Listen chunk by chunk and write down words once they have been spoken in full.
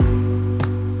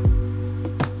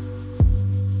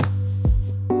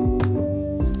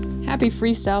Happy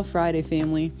Freestyle Friday,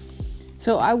 family.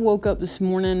 So I woke up this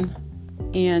morning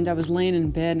and I was laying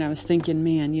in bed and I was thinking,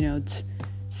 man, it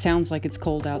sounds like it's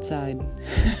cold outside.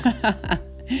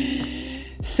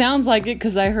 Sounds like it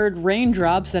because I heard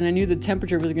raindrops and I knew the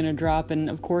temperature was going to drop. And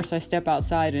of course I step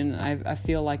outside and I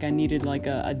feel like I needed like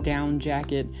a down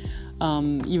jacket.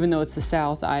 Even though it's the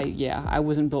South, I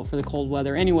wasn't built for the cold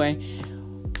weather. Anyway,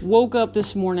 woke up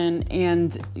this morning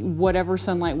and whatever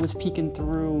sunlight was peeking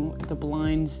through the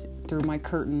blinds, through my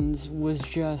curtains, was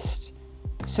just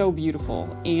so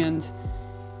beautiful. And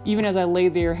even as I lay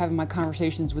there having my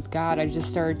conversations with God, I just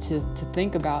started to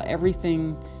think about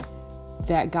everything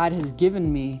that God has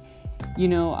given me,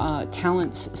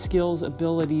 talents, skills,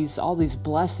 abilities, all these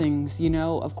blessings,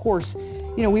 of course,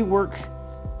 we work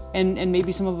and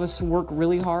maybe some of us work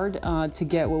really hard to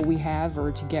get what we have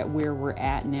or to get where we're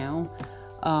at now.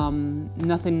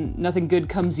 Nothing good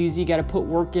comes easy. You got to put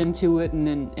work into it,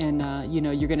 and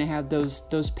you're going to have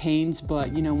those pains.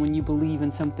 But when you believe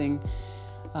in something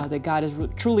that God has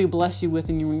truly blessed you with,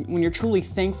 and when you're truly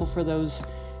thankful for those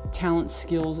talents,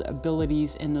 skills,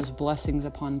 abilities, and those blessings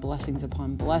upon blessings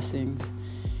upon blessings,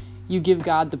 you give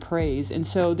God the praise. And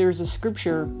so there's a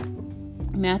scripture,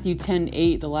 Matthew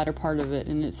 10:8, the latter part of it,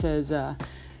 and it says,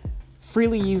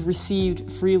 "Freely you've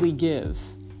received, freely give."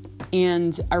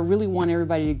 And I really want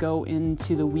everybody to go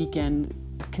into the weekend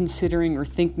considering or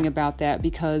thinking about that,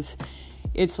 because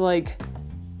it's like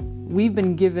we've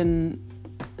been given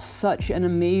such an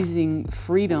amazing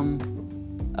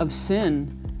freedom of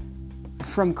sin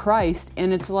from Christ.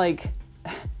 And it's like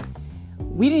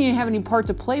we didn't even have any part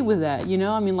to play with that,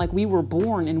 we were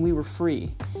born and we were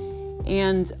free.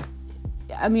 And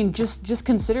just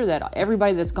consider that.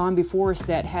 Everybody that's gone before us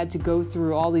that had to go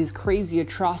through all these crazy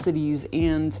atrocities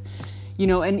and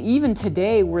even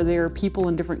today where there are people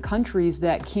in different countries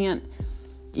that can't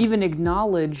even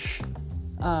acknowledge,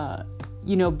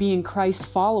 being Christ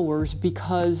followers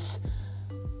because,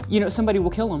 somebody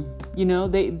will kill them.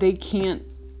 They can't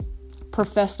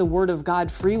profess the word of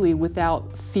God freely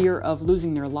without fear of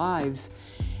losing their lives.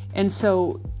 And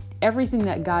so everything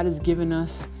that God has given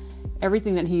us,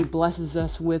 everything that He blesses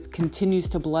us with, continues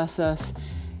to bless us.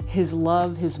 His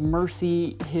love, His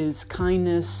mercy, His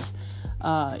kindness,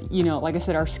 like I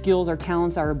said, our skills, our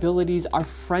talents, our abilities, our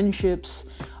friendships,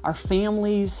 our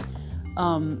families,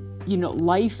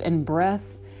 life and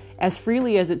breath, as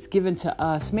freely as it's given to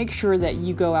us. Make sure that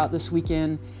you go out this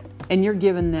weekend and you're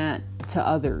giving that to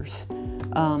others,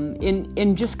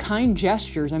 in just kind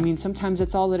gestures. Sometimes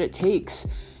that's all that it takes.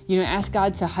 Ask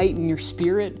God to heighten your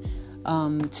spirit,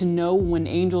 to know when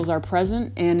angels are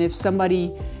present. And if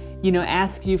somebody,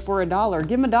 asks you for $1,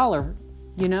 give them $1,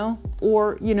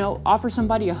 or, offer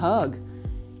somebody a hug,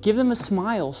 give them a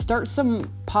smile, start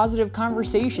some positive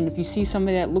conversation. If you see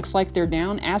somebody that looks like they're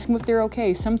down, ask them if they're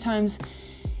okay. Sometimes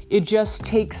it just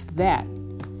takes that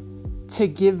to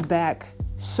give back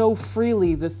so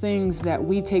freely the things that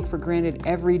we take for granted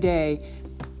every day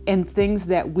and things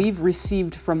that we've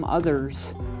received from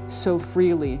others so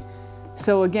freely.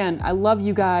 So again, I love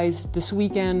you guys this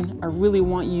weekend. I really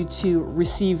want you to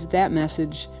receive that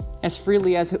message as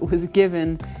freely as it was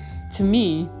given to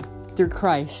me through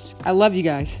Christ. I love you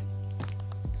guys.